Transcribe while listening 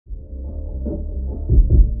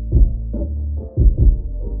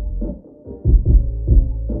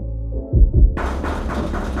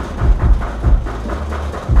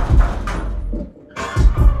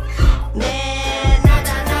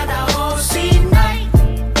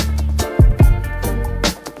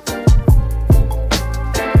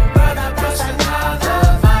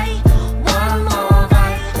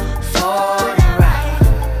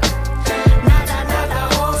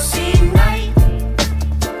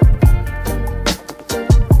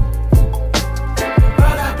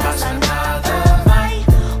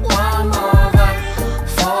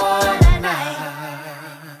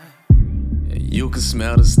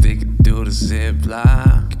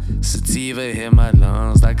Ziploc. Sativa hit my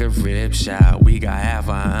lungs like a rip shot. We got half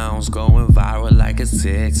an ounce going viral like a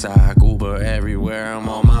TikTok. Uber everywhere, I'm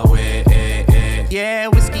on my way. Yeah,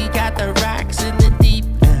 whiskey got the rocks in the deep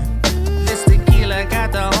end. This tequila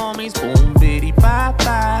got the homies, boom, bitty, bye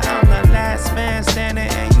bye. I'm the last man standing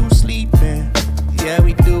and you sleeping. Yeah,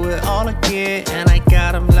 we do it all again, and I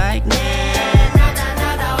got 'em like, yeah,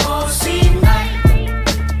 another whole scene night.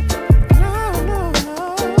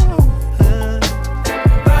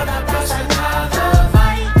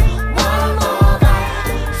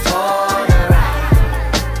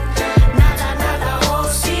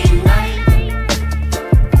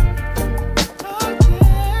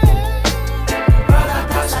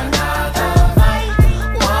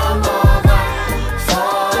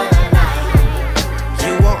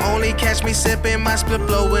 Sipping my split,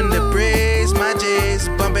 blowing the breeze. My J's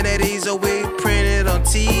bumping at ease, oh, we printed on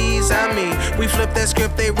T's. I mean, we flip that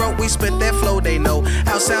script they wrote, we spit that flow they know.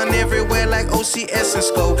 Out sound everywhere like OCS and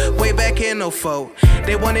Scope. Way back in 04,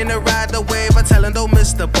 they wanting to ride the wave. I tell them don't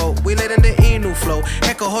miss the boat. We let in the Enu flow.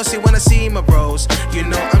 Heck a horsey when I see my bros. You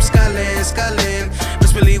know I'm scullin'.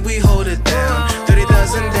 Best believe we hold it down. 30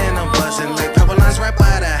 dozen, then I'm buzzing like power lines right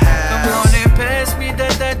by the house. Come on and pass me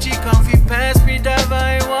that G comfy, pass me that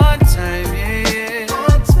vibe one time, yeah.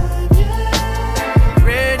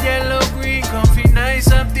 Red, yellow, green, comfy,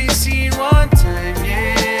 nice up the scene one time,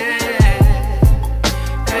 yeah.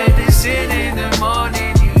 And they sit in the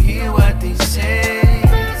morning, you hear what they say.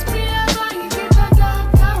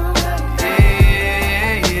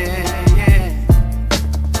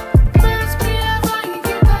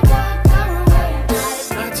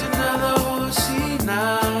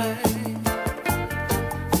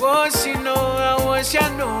 Once you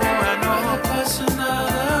know,